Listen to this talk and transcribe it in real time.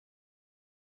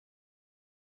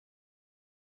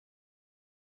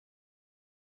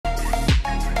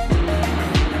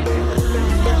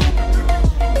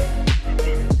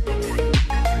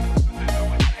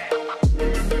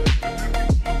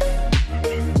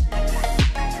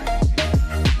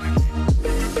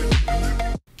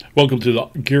Welcome to the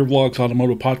Gearvlogz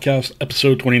Automotive Podcast,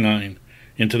 episode 29.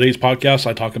 In today's podcast,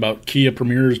 I talk about Kia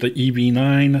premieres the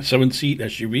EV9 7-seat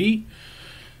SUV,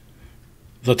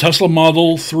 the Tesla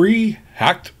Model 3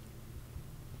 hacked,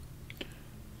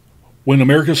 when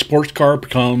America's sports car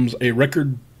becomes a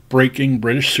record-breaking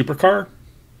British supercar,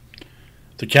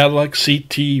 the Cadillac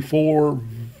CT4V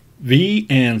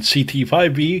and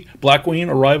CT5V Blackwing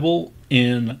arrival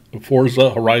in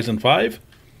Forza Horizon 5,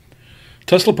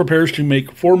 Tesla prepares to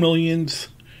make 4 millionth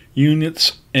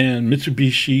units and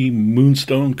Mitsubishi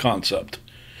Moonstone Concept.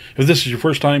 If this is your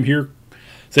first time here,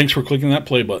 thanks for clicking that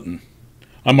play button.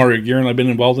 I'm Mario Gear, and I've been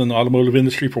involved in the automotive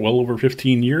industry for well over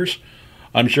 15 years.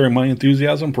 I'm sharing my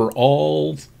enthusiasm for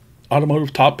all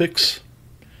automotive topics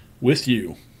with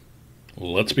you.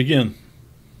 Let's begin.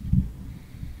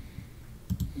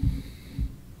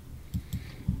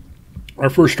 Our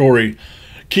first story: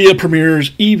 Kia premieres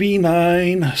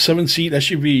EV9 7-seat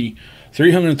SUV,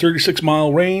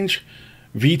 336-mile range,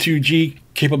 V2G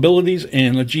capabilities,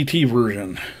 and a GT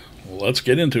version. Let's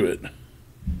get into it.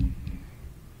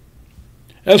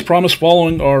 As promised,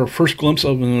 following our first glimpse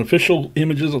of an official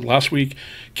images of last week,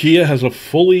 Kia has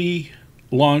fully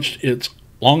launched its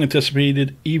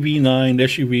long-anticipated EV9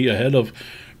 SUV ahead of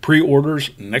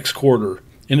pre-orders next quarter.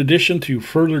 In addition to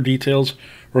further details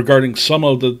regarding some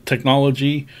of the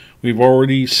technology we've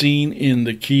already seen in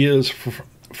the Kia's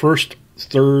first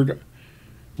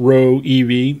third-row EV,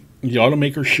 the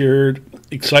automaker shared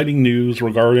exciting news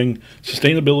regarding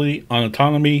sustainability, on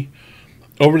autonomy,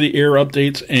 over-the-air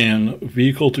updates, and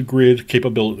vehicle-to-grid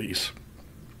capabilities.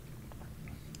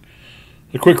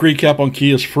 A quick recap on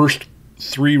Kia's first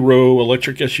three-row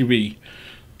electric SUV.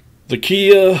 The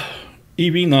Kia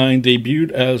EV9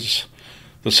 debuted as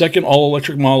the second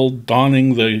all-electric model,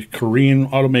 donning the Korean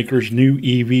automaker's new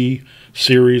EV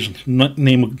series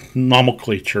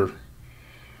nomenclature.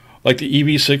 Like the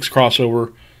EV6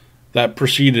 crossover that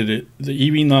preceded it, the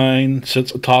EV9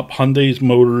 sits atop Hyundai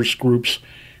Motors Group's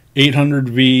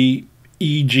 800V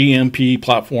eGMP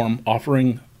platform,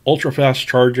 offering ultra-fast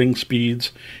charging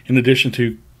speeds in addition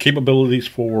to capabilities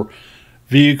for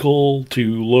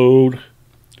vehicle-to-load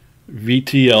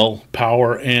VTL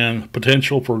power and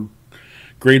potential for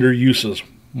greater uses.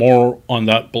 More on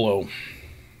that below.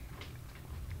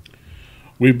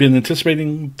 We've been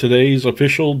anticipating today's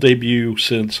official debut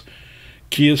since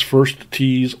Kia's first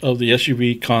tease of the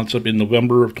SUV concept in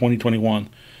November of 2021.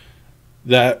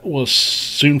 That was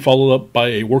soon followed up by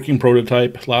a working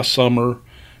prototype last summer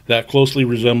that closely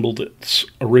resembled its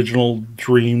original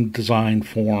dream design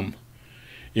form.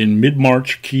 In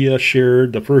mid-March, Kia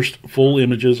shared the first full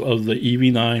images of the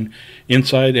EV9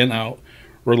 inside and out,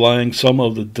 relying some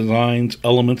of the design's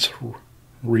elements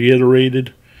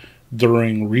reiterated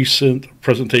during recent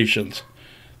presentations.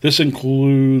 This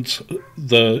includes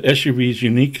the SUV's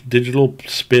unique digital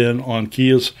spin on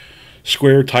Kia's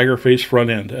square tiger face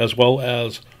front end, as well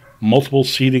as multiple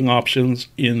seating options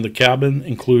in the cabin,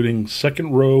 including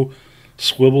second row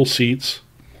swivel seats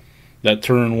that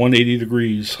turn 180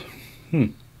 degrees.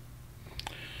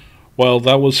 While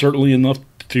that was certainly enough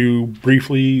to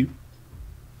briefly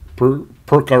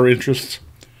perk our interests,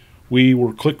 we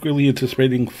were quickly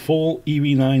anticipating full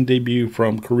EV9 debut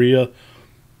from Korea,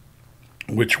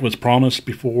 which was promised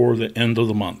before the end of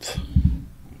the month.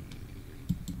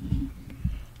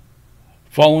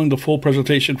 Following the full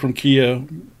presentation from Kia,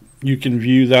 you can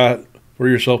view that for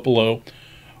yourself below.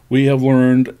 We have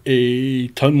learned a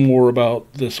ton more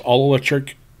about this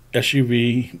all-electric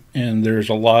SUV, and there's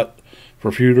a lot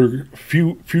for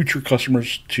future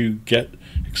customers to get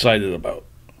excited about.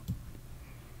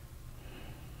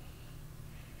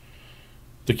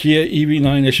 The Kia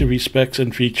EV9 SUV specs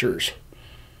and features.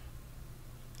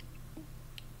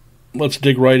 Let's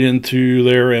dig right into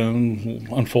there and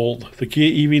unfold. The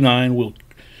Kia EV9 will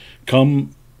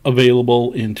come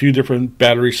available in two different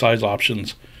battery size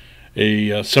options: a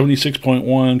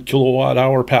 76.1 kilowatt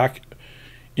hour pack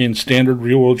in standard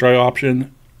rear-wheel drive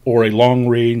option, or a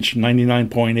long-range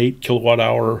 99.8 kilowatt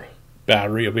hour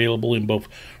battery available in both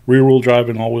rear-wheel drive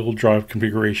and all-wheel drive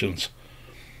configurations.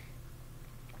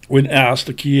 When asked,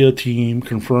 the Kia team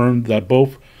confirmed that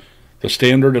both the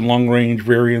standard and long-range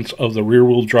variants of the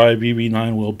rear-wheel drive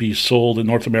EV9 will be sold in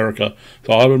North America.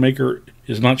 The automaker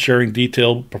is not sharing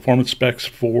detailed performance specs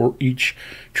for each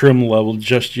trim level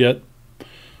just yet,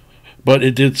 but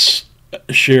it did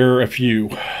share a few.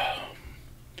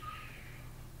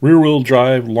 Rear-wheel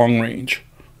drive long range.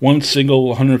 One single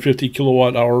 150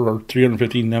 kilowatt hour or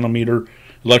 350 nanometer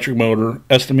electric motor,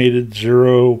 estimated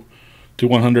 0 to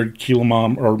 100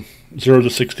 kilom or 0 to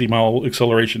 60 mile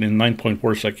acceleration in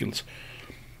 9.4 seconds.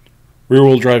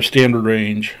 Rear-wheel drive standard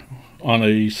range on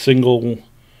a single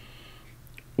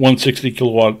 160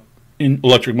 kilowatt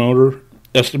electric motor,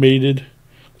 estimated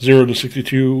 0 to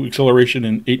 62 acceleration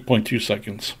in 8.2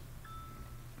 seconds.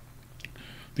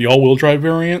 The all-wheel drive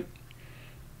variant,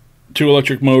 2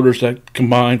 electric motors that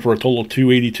combine for a total of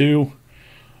 282,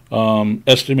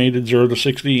 estimated 0 to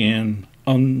 60 in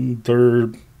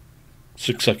under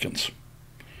 6 seconds.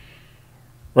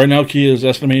 Right now, Kia is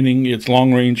estimating its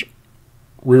long-range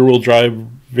rear-wheel drive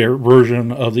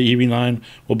version of the EV9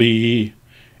 will be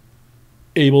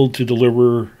able to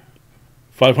deliver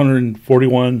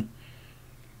 541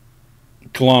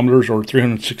 kilometers or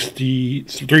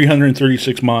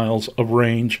 336 miles of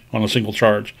range on a single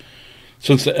charge.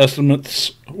 Since the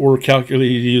estimates were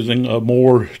calculated using a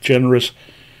more generous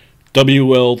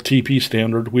WLTP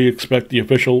standard, we expect the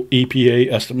official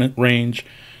EPA estimate range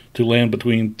to land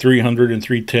between 300 and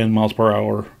 310 miles per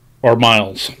hour, or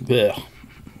miles. Blech.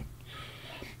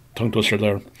 Tongue twister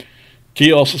there.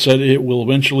 Kia also said it will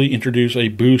eventually introduce a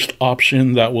boost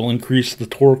option that will increase the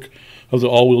torque of the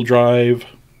all-wheel drive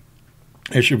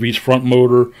SUV's front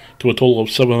motor to a total of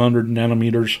 700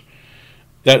 nanometers.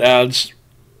 That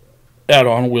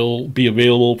add-on will be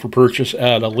available for purchase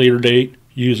at a later date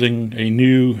using a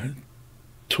new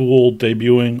tool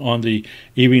debuting on the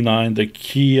EV9, the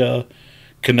Kia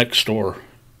Connect Store.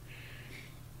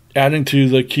 Adding to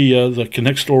the Kia, the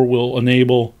Connect Store will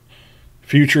enable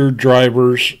future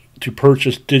drivers to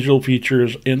purchase digital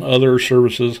features and other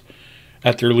services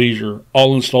at their leisure,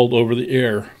 all installed over the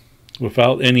air,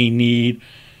 without any need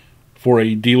for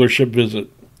a dealership visit.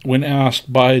 When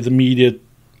asked by the media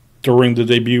during the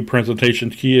debut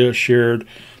presentation, Kia shared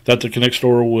that the Connect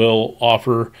Store will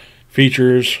offer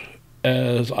features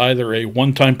as either a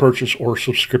one-time purchase or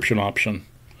subscription option.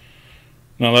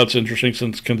 Now that's interesting,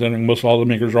 since considering most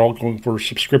automakers are all going for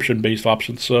subscription-based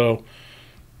options, so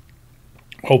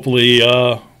hopefully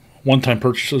one-time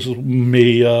purchases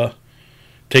may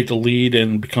take the lead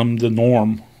and become the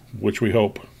norm, which we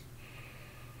hope.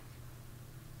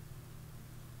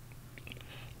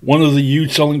 One of the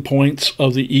huge selling points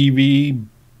of the EV,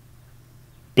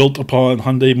 built upon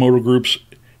Hyundai Motor Group's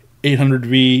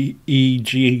 800V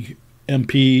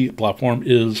eGMP platform,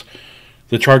 is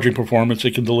the charging performance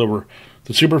it can deliver.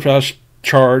 The super fast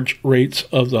charge rates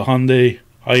of the Hyundai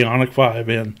Ioniq 5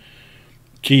 and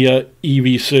Kia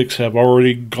EV6 have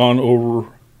already gone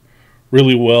over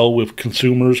really well with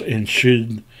consumers and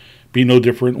should be no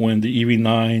different when the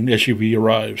EV9 SUV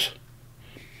arrives.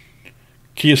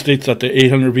 Kia states that the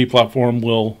 800V platform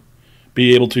will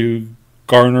be able to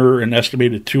garner an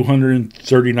estimated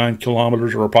 239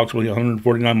 kilometers or approximately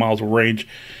 149 miles of range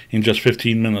in just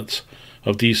 15 minutes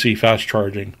of DC fast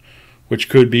charging, which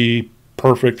could be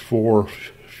perfect for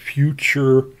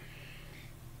future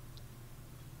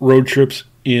road trips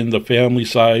in the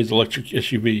family-sized electric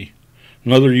SUV.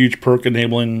 Another huge perk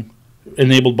enabled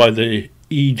by the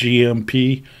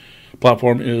eGMP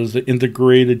platform is the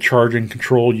integrated charging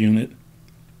control unit,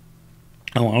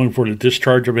 allowing for the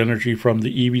discharge of energy from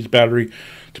the EV's battery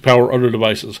to power other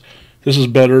devices. This is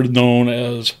better known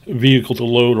as vehicle to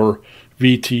load, or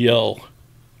VTL.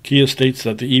 Kia states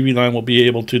that the EV9 will be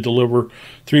able to deliver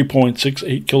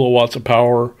 3.68 kilowatts of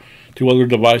power to other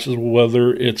devices,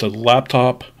 whether it's a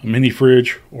laptop, a mini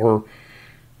fridge, or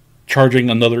charging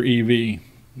another EV.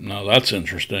 Now that's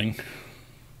interesting.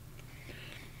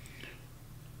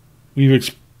 We've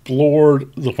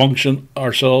explored the function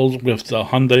ourselves with the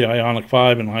Hyundai Ioniq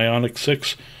 5 and Ioniq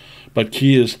 6, but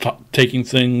Kia is taking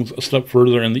things a step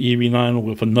further in the EV9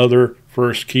 with another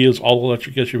first. Kia's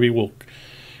all-electric SUV will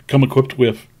come equipped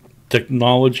with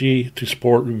technology to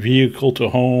support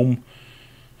vehicle-to-home,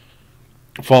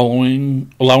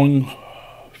 allowing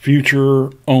future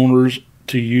owners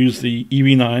to use the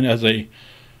EV9 as a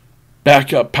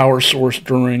backup power source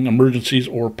during emergencies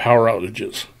or power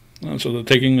outages. So they're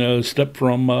taking a step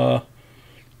from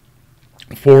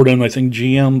Ford and I think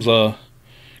GM's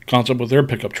concept with their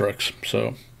pickup trucks.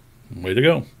 So, way to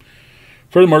go.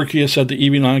 Furthermore, Kia said the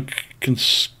EV9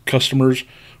 customers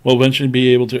will eventually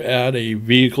be able to add a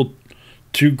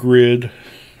vehicle-to-grid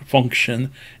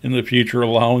function in the future,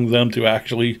 allowing them to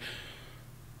actually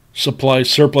supply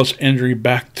surplus energy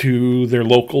back to their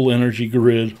local energy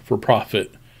grid for profit.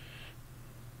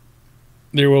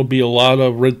 There will be a lot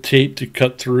of red tape to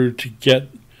cut through to get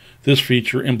this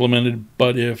feature implemented,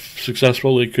 but if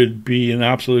successful, it could be an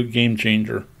absolute game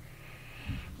changer.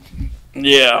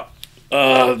 Yeah,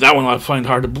 that one I find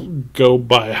hard to go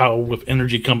by, how with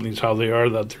energy companies, how they are,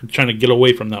 that they're trying to get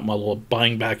away from that model of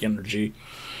buying back energy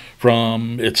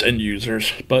from its end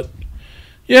users. But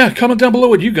yeah, comment down below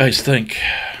what you guys think.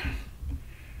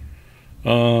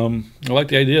 I like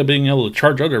the idea of being able to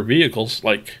charge other vehicles,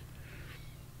 like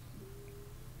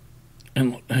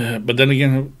But then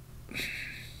again,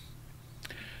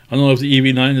 I don't know if the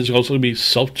EV9 is also going to be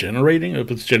self-generating, if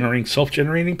it's generating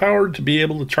self-generating power to be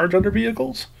able to charge other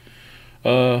vehicles.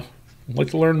 I'd like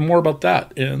to learn more about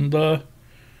that, and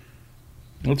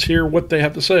let's hear what they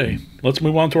have to say. Let's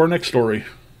move on to our next story.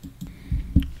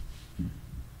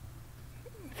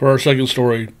 For our second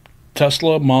story,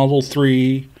 Tesla Model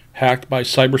 3 hacked by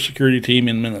cybersecurity team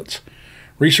in minutes.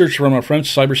 Research from a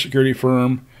French cybersecurity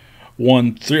firm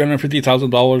won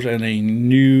 $350,000 and a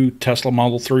new Tesla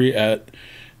Model 3 at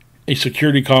a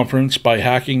security conference by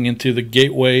hacking into the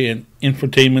gateway and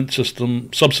infotainment system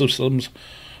subsystems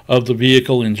of the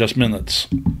vehicle in just minutes.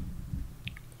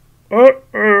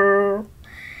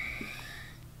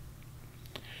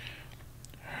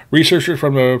 Researchers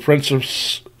from the French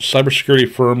cybersecurity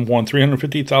firm won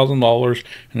 $350,000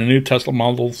 in a new Tesla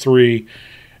Model 3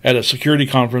 at a security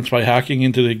conference by hacking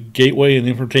into the gateway and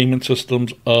infotainment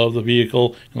systems of the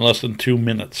vehicle in less than 2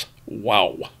 minutes.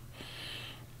 Wow.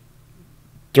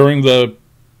 During the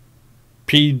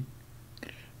PWN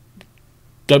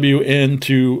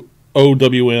to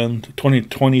OWN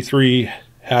 2023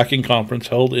 hacking conference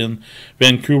held in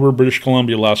Vancouver, British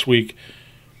Columbia last week,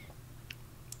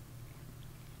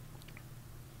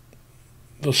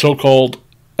 the so-called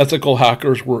ethical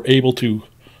hackers were able to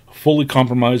fully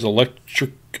compromise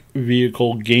electric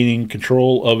vehicle, gaining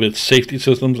control of its safety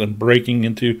systems and breaking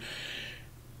into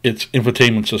its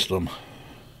infotainment system.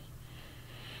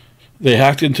 They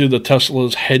hacked into the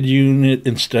Tesla's head unit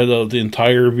instead of the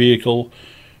entire vehicle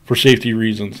for safety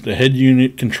reasons. The head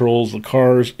unit controls the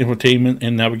car's infotainment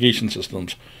and navigation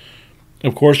systems.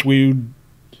 Of course, we'd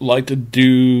like to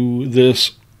do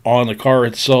this on the car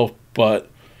itself, but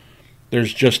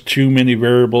there's just too many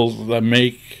variables that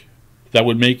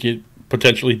would make it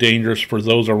potentially dangerous for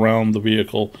those around the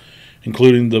vehicle,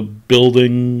 including the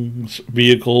buildings,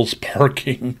 vehicles parked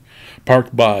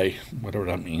by, whatever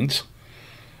that means.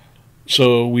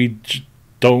 So we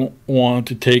don't want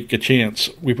to take a chance.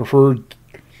 We prefer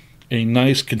a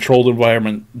nice controlled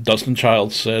environment, Dustin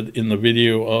Childs said in the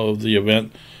video of the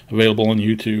event available on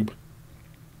YouTube.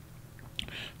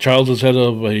 Childs is head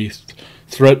of a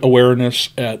threat awareness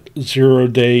at Zero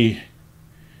Day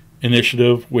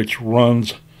Initiative, which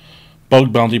runs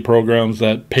bug bounty programs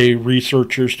that pay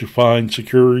researchers to find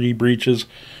security breaches.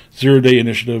 Zero Day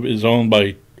Initiative is owned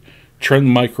by Trend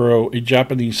Micro, a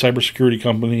Japanese cybersecurity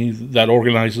company that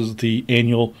organizes the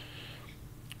annual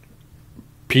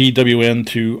PWN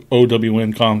to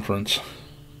OWN conference.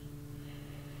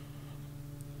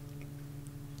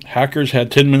 Hackers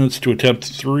had 10 minutes to attempt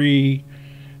 3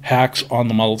 hacks on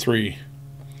the Model 3.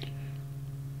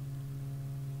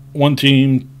 One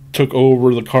team took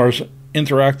over the car's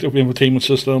interactive infotainment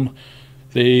system.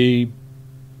 They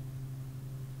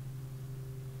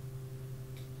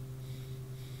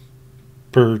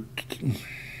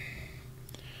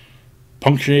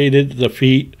punctuated the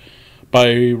feat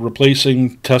by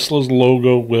replacing Tesla's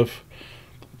logo with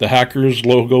the hacker's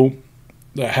logo.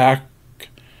 The hack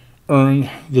earned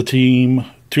the team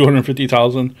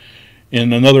 $250,000.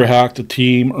 In another hack, the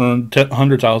team earned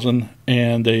 $100,000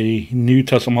 and a new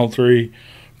Tesla Model 3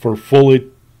 for fully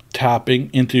tapping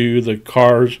into the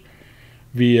cars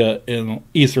via an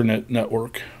Ethernet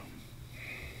network.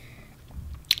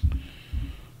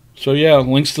 So yeah,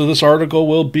 links to this article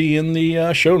will be in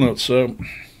the show notes. So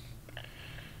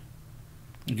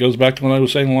it goes back to what I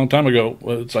was saying a long time ago.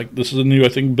 It's like this is a new, I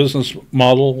think, business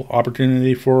model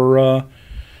opportunity for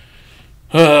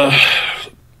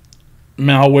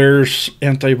malware's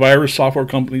antivirus software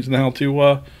companies now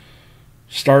to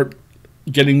start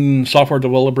getting software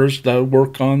developers that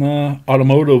work on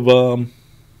automotive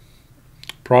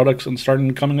products and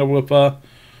starting coming up with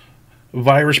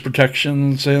virus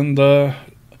protections and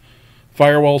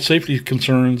firewall safety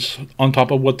concerns on top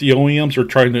of what the OEMs are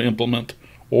trying to implement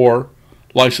or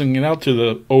licensing it out to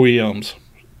the OEMs.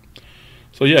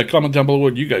 So yeah, comment down below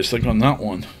what you guys think on that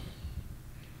one.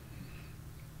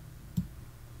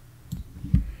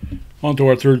 On to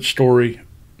our third story.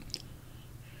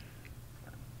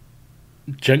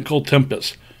 Gentle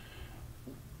Tempest.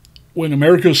 When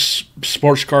America's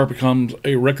sports car becomes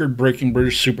a record-breaking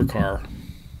British supercar.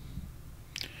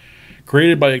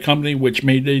 Created by a company which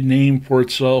made a name for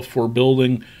itself for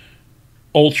building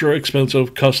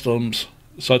ultra-expensive customs,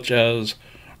 such as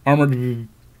armored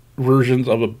versions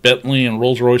of a Bentley and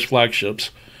Rolls-Royce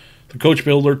flagships, the coach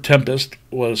builder Tempest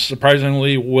was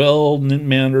surprisingly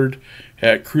well-mannered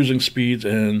at cruising speeds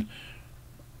and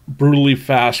brutally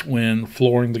fast when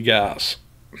flooring the gas.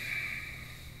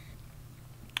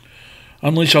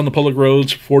 Unleashed on the public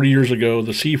roads 40 years ago,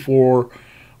 the C4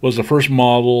 was the first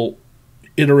model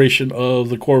iteration of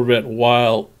the Corvette.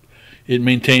 While It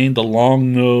maintained the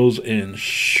long nose and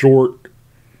short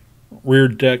rear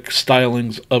deck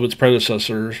stylings of its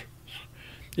predecessors.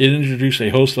 It introduced a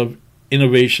host of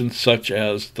innovations such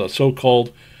as the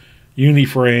so-called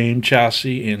uniframe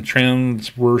chassis and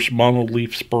transverse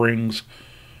monoleaf springs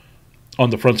on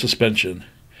the front suspension.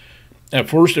 At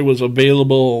first it was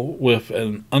available with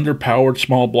an underpowered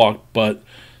small block, but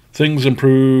things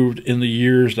improved in the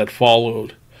years that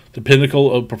followed. The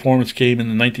pinnacle of performance came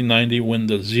in 1990 when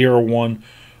the ZR1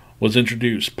 was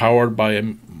introduced, powered by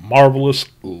a marvelous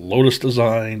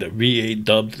Lotus-designed V8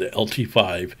 dubbed the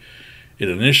LT5. It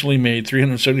initially made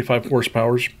 375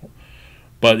 horsepower,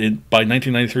 but by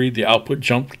 1993 the output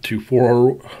jumped to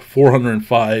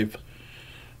 405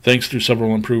 thanks to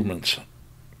several improvements.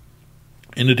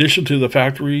 In addition to the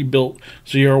factory-built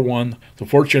ZR1, the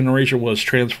fourth generation was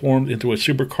transformed into a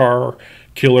supercar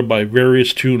killer by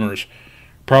various tuners.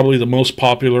 Probably the most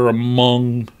popular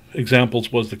among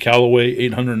examples was the Callaway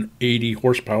 880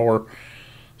 horsepower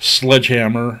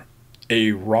Sledgehammer,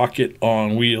 a rocket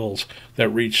on wheels that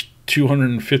reached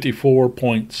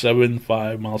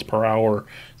 254.75 miles per hour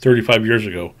 35 years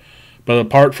ago. But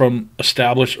apart from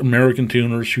established American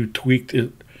tuners who tweaked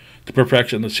it to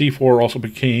perfection, the C4 also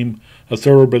became a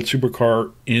thoroughbred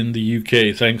supercar in the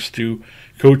UK thanks to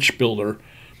Coach Builder,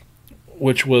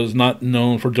 which was not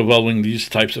known for developing these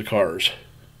types of cars.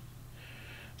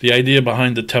 The idea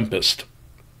behind the Tempest.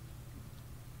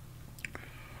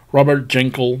 Robert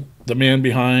Jenkel, the man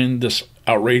behind this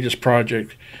outrageous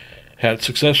project, had a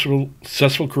successful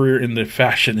career in the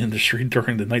fashion industry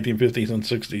during the 1950s and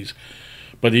 60s,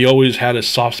 but he always had a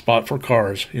soft spot for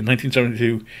cars. In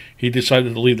 1972, he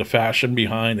decided to leave the fashion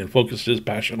behind and focused his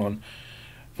passion on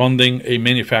funding a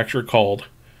manufacturer called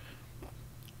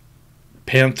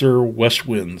Panther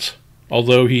Westwinds.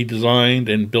 Although he designed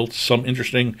and built some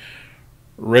interesting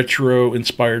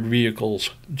retro-inspired vehicles,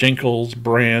 Jenkel's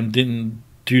brand didn't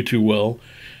do too well,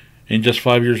 and just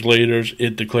 5 years later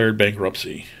it declared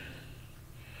bankruptcy.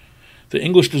 The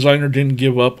English designer didn't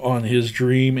give up on his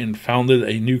dream and founded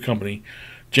a new company,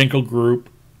 Jenkel Group,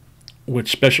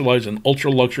 which specialized in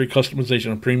ultra-luxury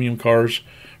customization of premium cars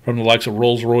from the likes of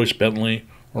Rolls-Royce, Bentley,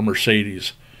 or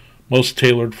Mercedes, most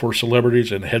tailored for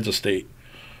celebrities and heads of state.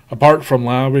 Apart from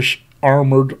lavish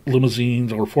armored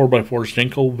limousines or 4x4s,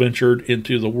 Jenkel ventured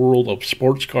into the world of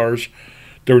sports cars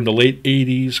during the late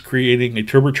 80s, creating a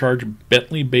turbocharged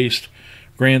Bentley-based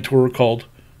Grand Tour called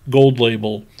Gold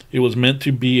Label. It was meant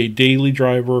to be a daily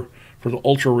driver for the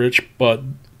ultra-rich, but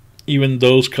even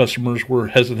those customers were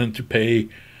hesitant to pay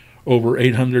over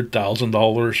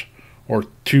 $800,000 or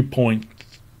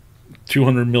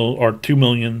 $2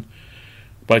 million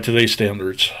by today's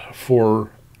standards for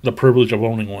the privilege of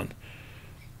owning one.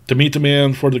 To meet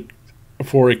demand for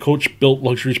a coach-built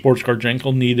luxury sports car,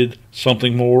 Jenkel needed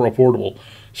something more affordable.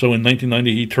 So in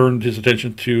 1990, he turned his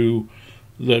attention to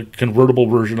the convertible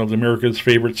version of America's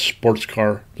favorite sports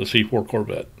car, the C4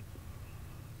 Corvette.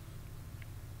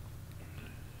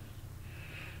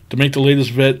 To make the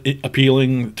latest vet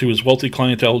appealing to his wealthy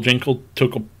clientele, Jenkel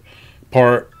took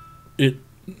it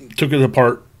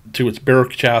apart to its barrel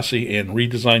chassis and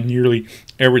redesigned nearly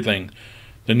everything.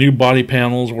 The new body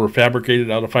panels were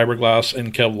fabricated out of fiberglass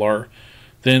and Kevlar.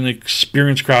 Then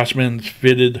experienced craftsmen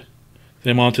fitted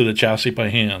them onto the chassis by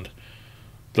hand.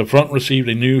 The front received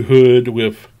a new hood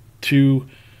with two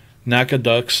NACA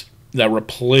ducts that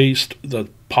replaced the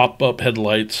pop-up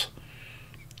headlights,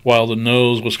 while the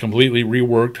nose was completely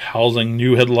reworked, housing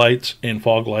new headlights and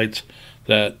fog lights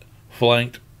that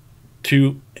flanked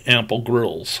two ample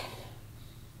grills.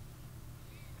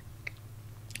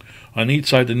 On each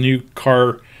side, the new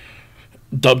car,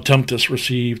 dubbed Tempest,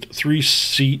 received three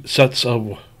sets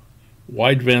of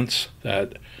wide vents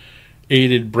that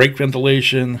aided brake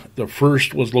ventilation. The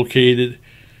first was located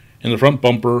in the front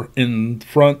bumper in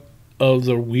front of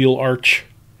the wheel arch,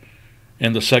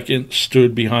 and the second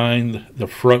stood behind the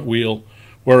front wheel,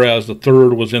 whereas the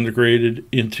third was integrated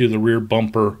into the rear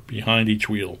bumper behind each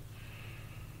wheel.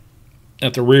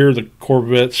 At the rear, the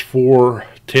Corvette's four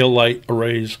taillight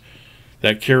arrays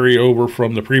that carry over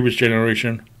from the previous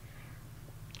generation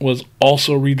was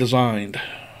also redesigned.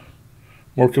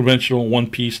 More conventional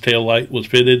one-piece taillight was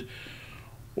fitted,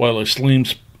 while a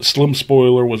slim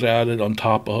spoiler was added on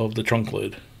top of the trunk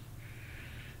lid.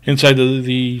 Inside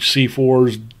the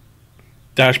C4's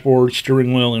dashboard,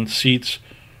 steering wheel, and seats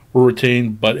were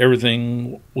retained, but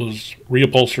everything was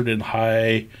reupholstered in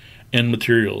high-end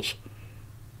materials,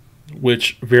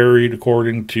 which varied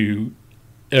according to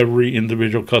every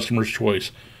individual customer's choice.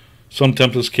 Some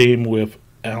Tempests came with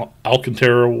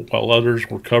Alcantara, while others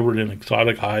were covered in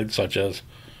exotic hides such as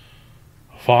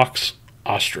fox,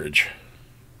 ostrich.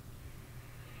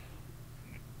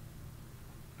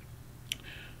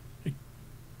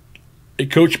 A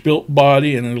coach-built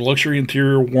body and a luxury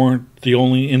interior weren't the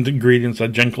only ingredients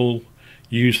that Jenkel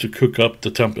used to cook up the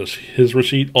Tempest. His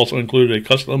receipt also included a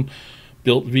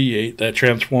custom-built V8 that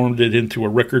transformed it into a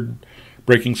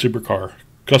record-breaking supercar.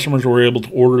 Customers were able to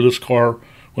order this car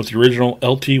with the original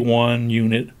LT1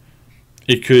 unit.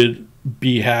 It could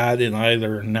be had in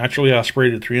either naturally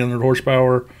aspirated 300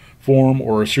 horsepower form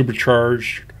or a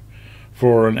supercharged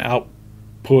for an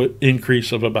output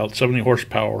increase of about 70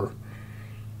 horsepower.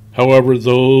 However,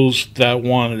 those that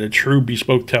wanted a true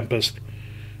bespoke Tempest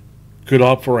could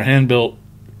opt for a hand-built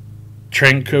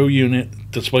Tranco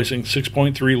unit displacing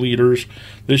 6.3 liters.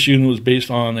 This unit was based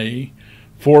on a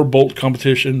 4-bolt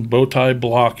competition bow tie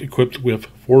block equipped with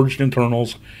forged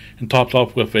internals and topped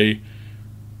off with a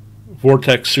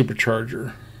Vortex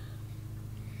supercharger.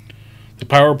 The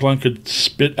power plant could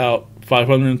spit out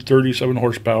 537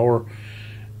 horsepower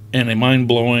and a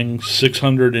mind-blowing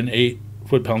 608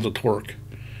 foot-pounds of torque.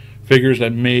 Figures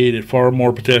that made it far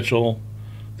more potential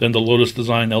than the Lotus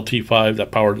design LT5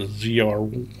 that powered the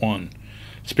ZR1.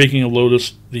 Speaking of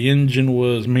Lotus, the engine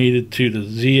was mated to the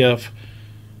ZF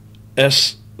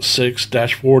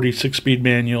S6-40 6-speed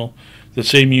manual, the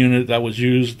same unit that was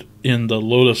used in the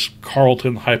Lotus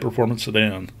Carlton high-performance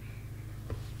sedan.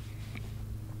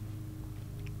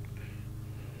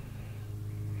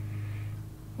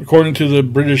 According to the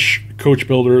British coach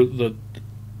builder, the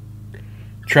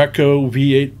Tranco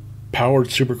V8 powered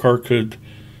supercar could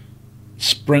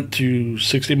sprint to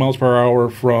 60 miles per hour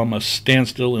from a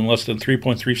standstill in less than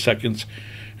 3.3 seconds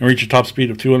and reach a top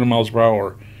speed of 200 miles per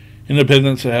hour.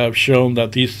 Independents have shown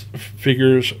that these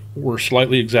figures were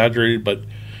slightly exaggerated, but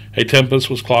a Tempest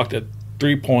was clocked at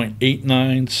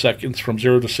 3.89 seconds from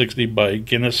 0 to 60 by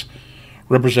Guinness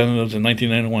representatives in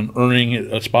 1991, earning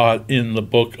it a spot in the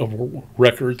book of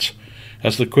records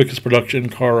as the quickest production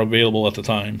car available at the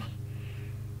time.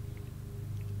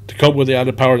 To cope with the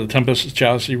added power, the Tempest's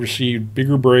chassis received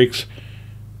bigger brakes,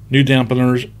 new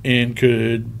dampeners, and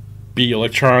could be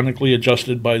electronically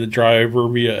adjusted by the driver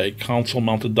via a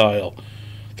console-mounted dial.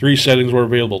 3 settings were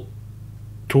available: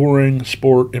 Touring,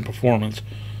 Sport, and Performance,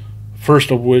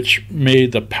 first of which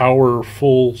made the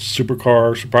powerful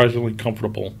supercar surprisingly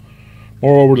comfortable.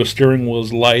 Moreover, the steering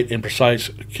was light and precise,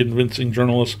 convincing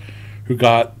journalists who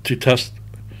got to test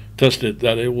it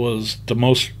that it was the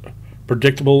most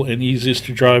predictable and easiest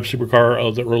to drive supercar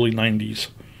of the early 90s.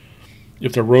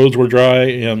 If the roads were dry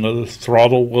and the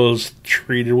throttle was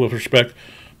treated with respect,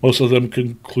 most of them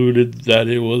concluded that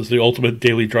it was the ultimate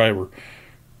daily driver.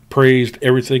 Praised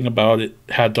everything about it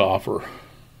had to offer.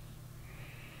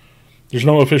 There's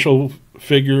no official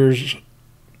figures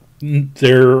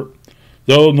there.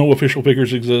 Though no official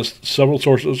figures exist, several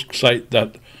sources cite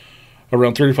that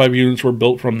around 35 units were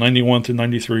built from 91 to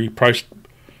 93, priced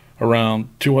around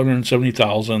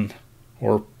 $270,000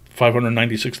 or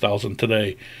 $596,000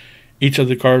 today. Each of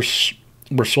the cars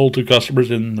were sold to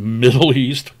customers in the Middle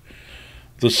East.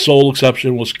 The sole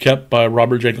exception was kept by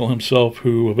Robert Jenkel himself,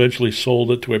 who eventually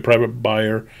sold it to a private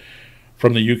buyer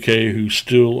from the UK who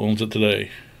still owns it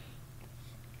today.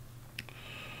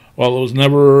 While it was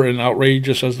never as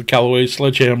outrageous as the Callaway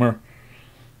Sledgehammer,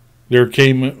 there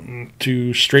came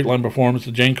to straight-line performance.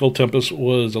 The Jenkel Tempest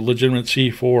was a legitimate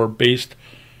C4-based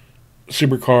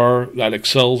supercar that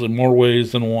excels in more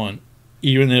ways than one.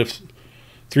 Even if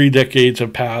 3 decades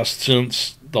have passed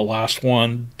since the last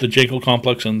one, the Jenkel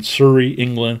complex in Surrey,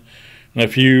 England, and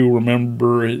if you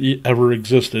remember it ever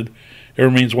existed, it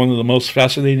remains one of the most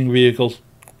fascinating vehicles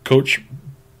coach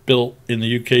built in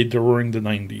the UK during the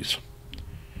 90s.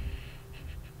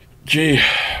 Gee,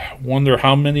 wonder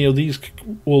how many of these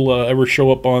will ever show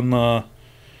up on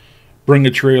Bring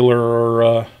a Trailer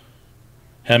or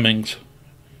Hemmings.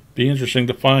 Be interesting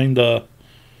to find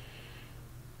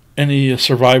any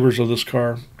survivors of this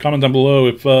car. Comment down below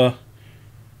if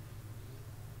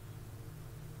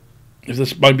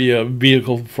this might be a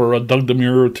vehicle for Doug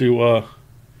DeMuro to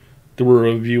do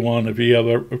a review on if he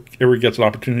ever gets an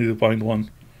opportunity to find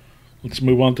one. Let's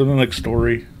move on to the next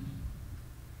story.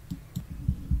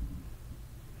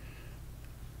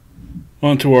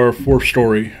 On to our fourth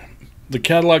story. The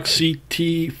Cadillac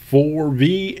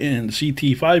CT4V and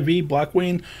CT5V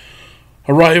Blackwing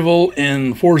arrival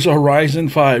in Forza Horizon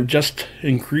 5 just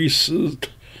increases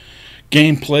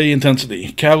gameplay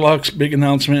intensity. Cadillac's big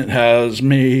announcement has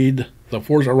made the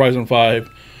Forza Horizon 5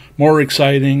 more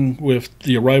exciting with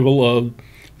the arrival of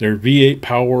their V8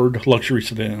 powered luxury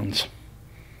sedans.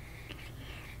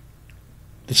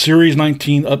 The Series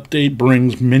 19 update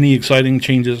brings many exciting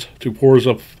changes to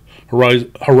Forza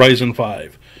Horizon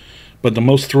 5, but the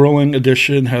most thrilling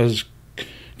addition has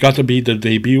got to be the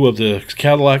debut of the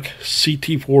Cadillac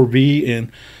CT4V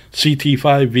and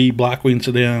CT5V Blackwing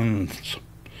sedans.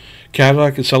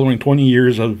 Cadillac is celebrating 20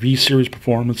 years of V-Series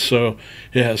performance, so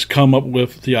it has come up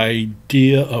with the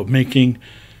idea of making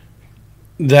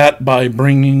that by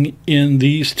bringing in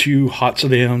these two hot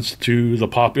sedans to the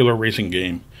popular racing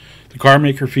game. The car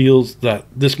maker feels that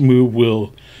this move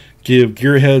will give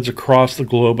gearheads across the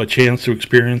globe a chance to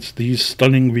experience these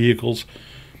stunning vehicles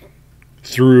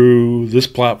through this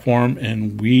platform,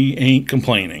 and we ain't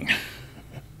complaining.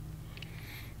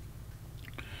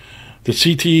 The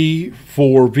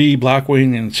CT4V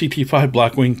Blackwing and CT5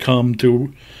 Blackwing come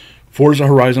to Forza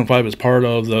Horizon 5 as part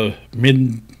of the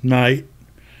Midnight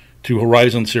to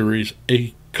Horizon series,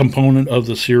 a component of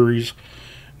the Series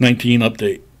 19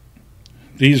 update.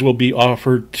 These will be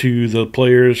offered to the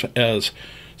players as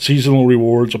seasonal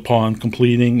rewards upon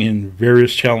completing in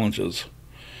various challenges.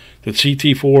 The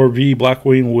CT4V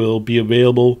Blackwing will be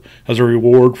available as a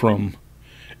reward from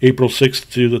April 6th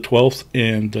to the 12th,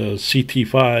 and the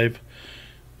CT5V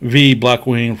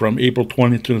Blackwing from April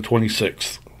 20th to the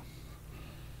 26th.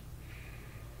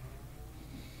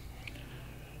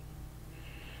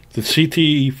 The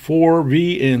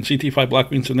CT4V and CT5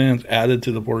 Blackwing sedans added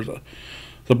to the Forza.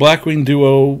 The Blackwing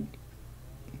duo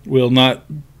will not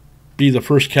be the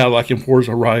first Cadillac in Forza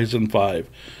Horizon 5.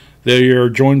 They are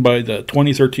joined by the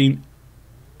 2013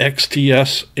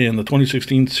 XTS and the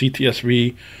 2016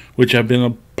 CTSV, which have been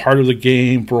a part of the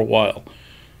game for a while.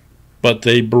 But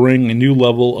they bring a new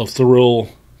level of thrill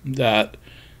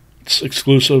that's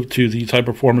exclusive to these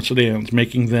high-performance sedans,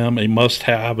 making them a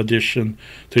must-have addition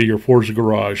to your Forza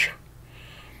garage.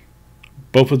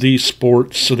 Both of these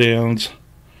sports sedans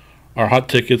are hot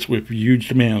tickets with huge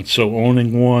demand, so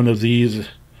owning one of these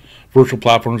virtual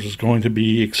platforms is going to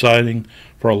be exciting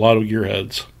for a lot of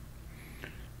gearheads.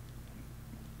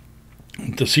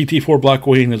 The CT4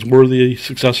 Blackwing is worthy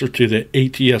successor to the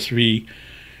ATSV.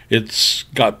 It's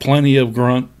got plenty of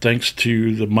grunt thanks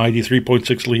to the mighty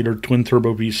 3.6 liter twin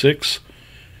turbo V6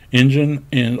 engine,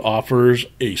 and offers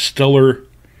a stellar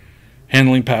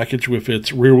handling package with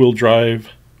its rear-wheel drive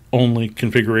only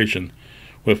configuration.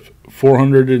 With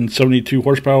 472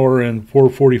 horsepower and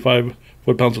 445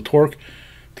 foot-pounds of torque,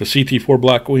 the CT4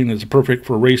 Blackwing is perfect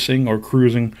for racing or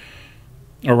cruising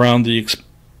around the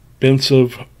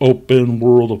expensive open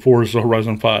world of Forza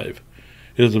Horizon 5.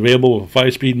 It is available with a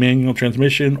 5-speed manual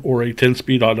transmission or a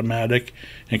 10-speed automatic,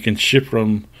 and can shift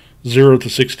from 0 to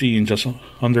 60 in just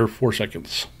under 4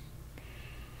 seconds.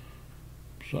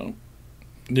 So,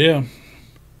 yeah.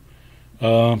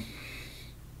 There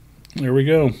we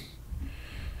go.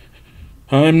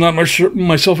 I'm not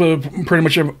myself pretty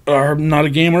much not a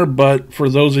gamer, but for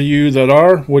those of you that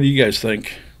are, what do you guys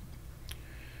think?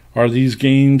 Are these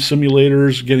game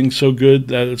simulators getting so good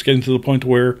that it's getting to the point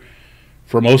where,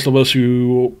 for most of us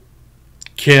who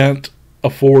can't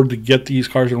afford to get these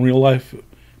cars in real life,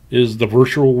 is the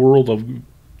virtual world of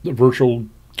the virtual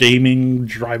gaming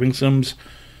driving sims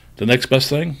the next best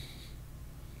thing?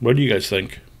 What do you guys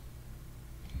think?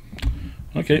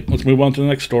 Okay, let's move on to the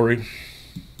next story.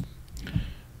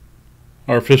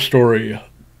 Our fifth story.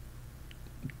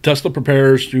 Tesla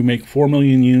prepares to make 4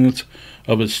 million units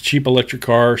of its cheap electric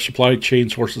car, supply chain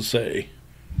sources say.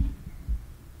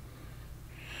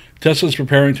 Tesla is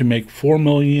preparing to make 4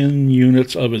 million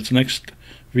units of its next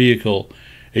vehicle,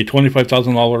 a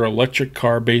 $25,000 electric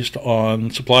car based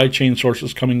on supply chain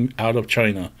sources coming out of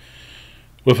China.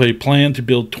 With a plan to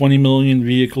build 20 million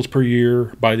vehicles per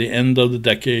year by the end of the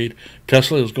decade,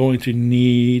 Tesla is going to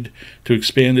need to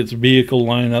expand its vehicle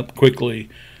lineup quickly.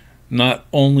 Not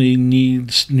only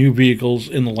needs new vehicles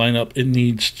in the lineup, it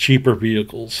needs cheaper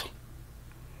vehicles.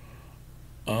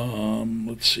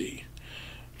 Let's see.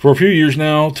 For a few years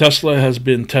now, Tesla has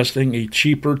been testing a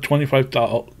cheaper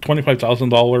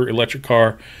 $25,000 electric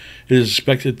car. It is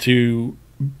expected to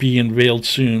be unveiled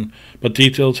soon, but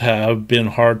details have been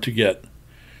hard to get.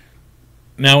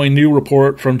 Now, a new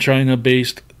report from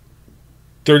China-based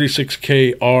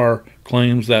 36KR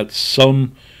claims that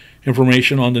some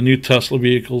information on the new Tesla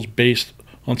vehicles based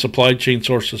on supply chain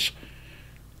sources.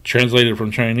 Translated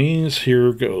from Chinese,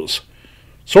 here goes.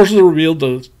 Sources have revealed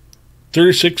the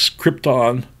 36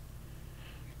 Krypton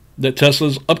that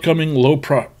Tesla's upcoming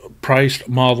low-priced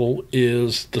model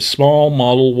is the small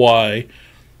Model Y,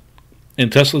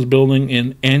 and Tesla's building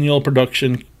an annual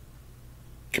production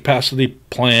capacity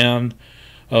plan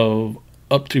of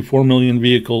up to 4 million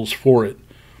vehicles for it.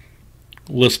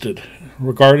 Listed.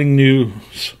 Regarding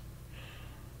news,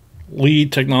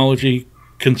 lead technology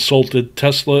consulted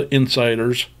Tesla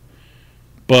insiders,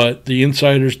 but the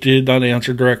insiders did not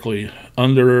answer directly.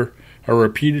 Under a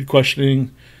repeated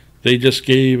questioning, they just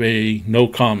gave a no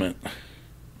comment.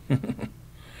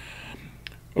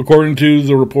 According to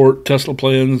the report, Tesla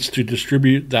plans to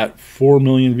distribute that 4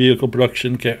 million vehicle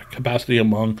production capacity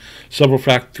among several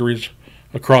factories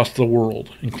across the world,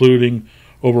 including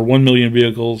over 1 million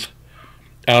vehicles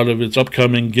out of its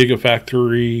upcoming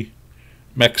Gigafactory,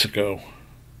 Mexico.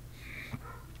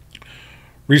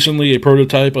 Recently, a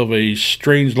prototype of a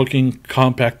strange-looking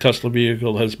compact Tesla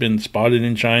vehicle has been spotted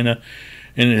in China,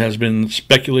 and it has been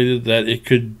speculated that it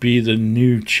could be the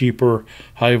new, cheaper,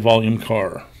 high-volume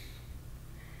car.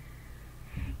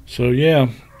 So yeah,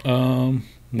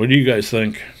 what do you guys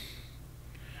think?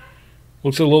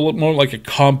 Looks a little more like a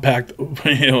compact,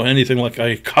 anything like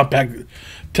a compact,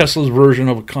 Tesla's version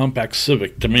of a compact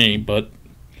Civic to me, but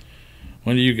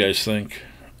what do you guys think?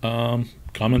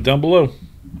 Comment down below.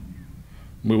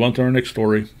 Move on to our next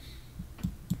story.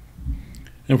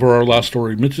 And for our last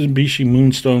story, Mitsubishi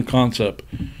Moonstone Concept.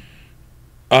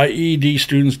 IED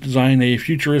students design a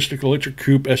futuristic electric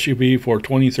coupe SUV for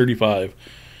 2035.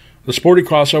 The sporty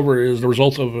crossover is the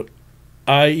result of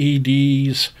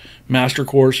IED's master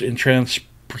course in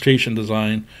transportation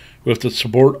design with the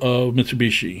support of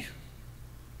Mitsubishi.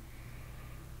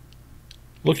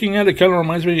 Looking at it, kind of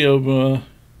reminds me of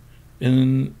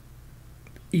an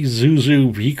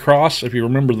Isuzu V-Cross, if you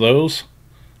remember those.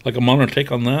 Like a modern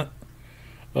take on that.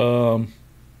 But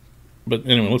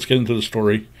anyway, let's get into the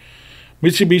story.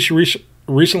 Mitsubishi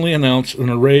recently announced an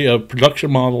array of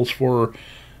production models for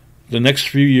the next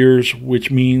few years, which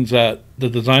means that the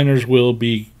designers will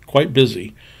be quite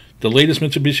busy. The latest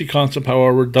Mitsubishi concept,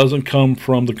 however, doesn't come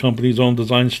from the company's own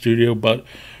design studio, but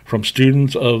from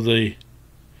students of the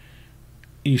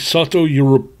Isato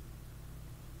Europe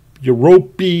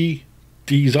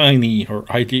Designy, or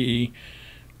IDE,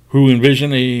 who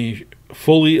envision a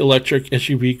fully electric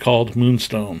SUV called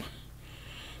Moonstone.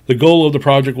 The goal of the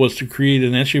project was to create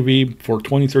an SUV for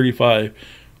 2035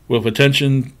 with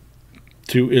attention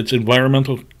to its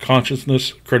environmental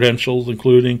consciousness credentials,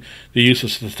 including the use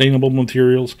of sustainable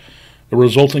materials. The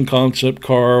resulting concept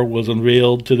car was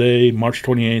unveiled today, March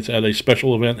 28th, at a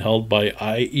special event held by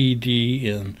IED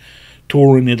in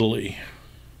Turin, Italy.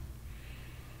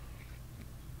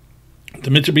 The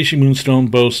Mitsubishi Moonstone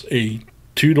boasts a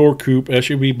two-door coupe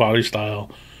SUV body style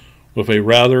with a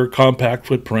rather compact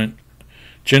footprint,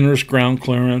 generous ground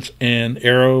clearance, and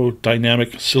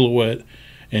aerodynamic silhouette,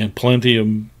 and plenty of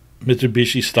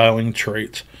Mitsubishi styling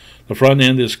traits. The front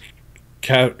end is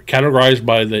categorized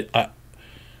by the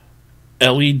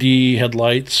LED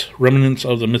headlights, remnants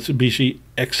of the Mitsubishi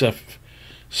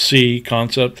XFC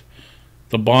concept,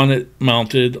 the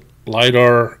bonnet-mounted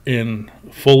LiDAR and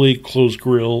fully closed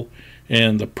grille,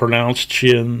 and the pronounced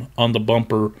chin on the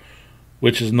bumper,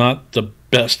 which is not the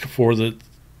best for the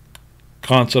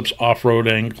concept's off-road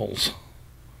angles.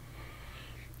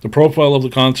 The profile of the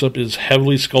concept is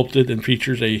heavily sculpted and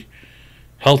features a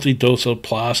healthy dose of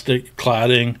plastic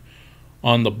cladding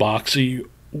on the boxy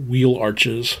wheel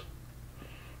arches,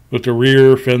 with the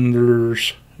rear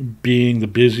fenders being the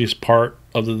busiest part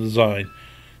of the design.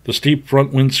 The steep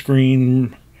front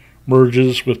windscreen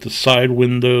merges with the side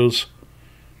windows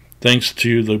thanks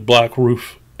to the black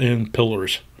roof and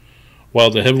pillars,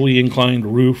 while the heavily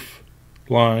inclined roof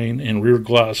line and rear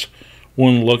glass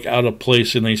wouldn't look out of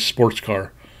place in a sports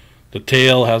car. The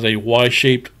tail has a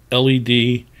Y-shaped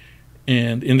LED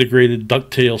and integrated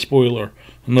ducktail spoiler,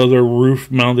 another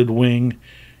roof-mounted wing,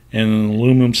 and an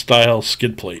aluminum-style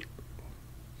skid plate.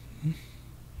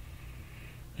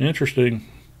 Interesting.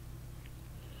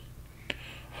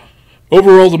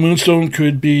 Overall, the Moonstone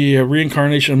could be a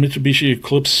reincarnation of Mitsubishi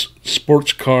Eclipse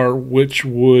sports car, which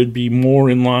would be more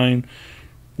in line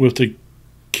with the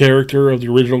character of the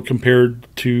original compared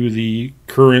to the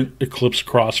current Eclipse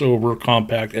crossover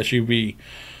compact SUV.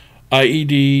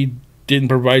 IED didn't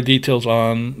provide details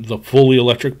on the fully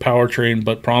electric powertrain,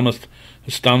 but promised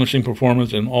astonishing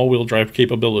performance and all-wheel drive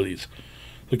capabilities.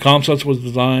 The concept was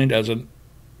designed as an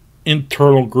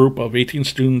internal group of 18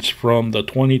 students from the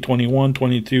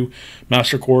 2021-22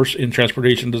 Master Course in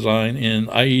Transportation Design in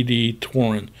IED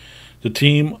Turin. The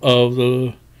team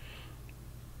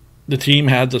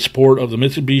had the support of the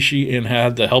Mitsubishi and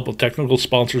had the help of technical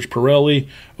sponsors Pirelli,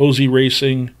 OZ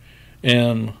Racing,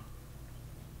 and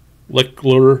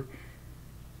Leckler,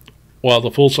 while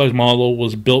the full-size model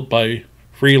was built by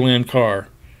Freeland Car,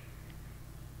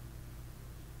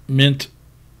 Mint,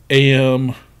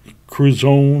 AM,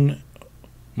 Cruzone,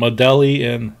 Modeli,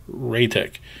 and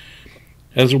Raytec.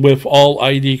 As with all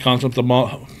ID concepts, the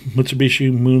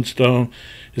Mitsubishi Moonstone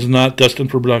is not destined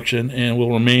for production and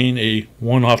will remain a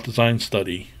one-off design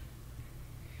study.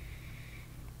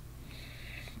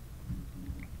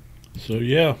 So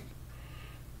yeah,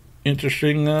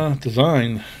 interesting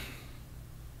design.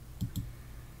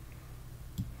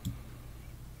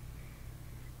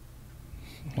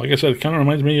 Like I said, it kind of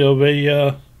reminds me of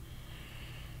a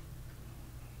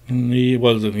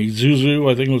was it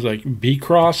Isuzu? I think it was like B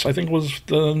Cross. I think was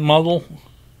the model.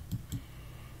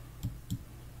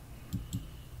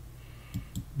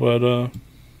 But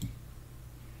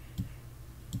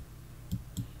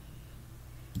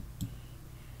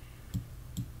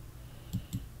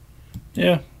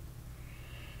yeah.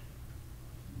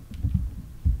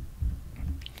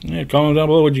 Yeah, comment down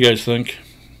below what you guys think.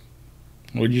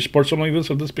 Would you support something like this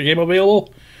if this became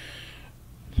available?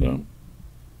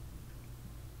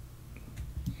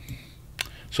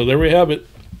 So there we have it.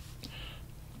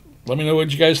 Let me know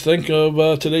what you guys think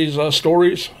of today's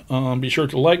stories. Be sure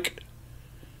to like,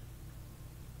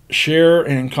 share,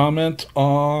 and comment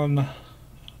on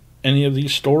any of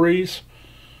these stories.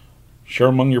 Share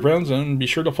among your friends, and be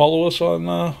sure to follow us on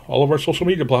all of our social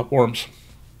media platforms.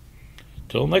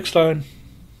 Till next time.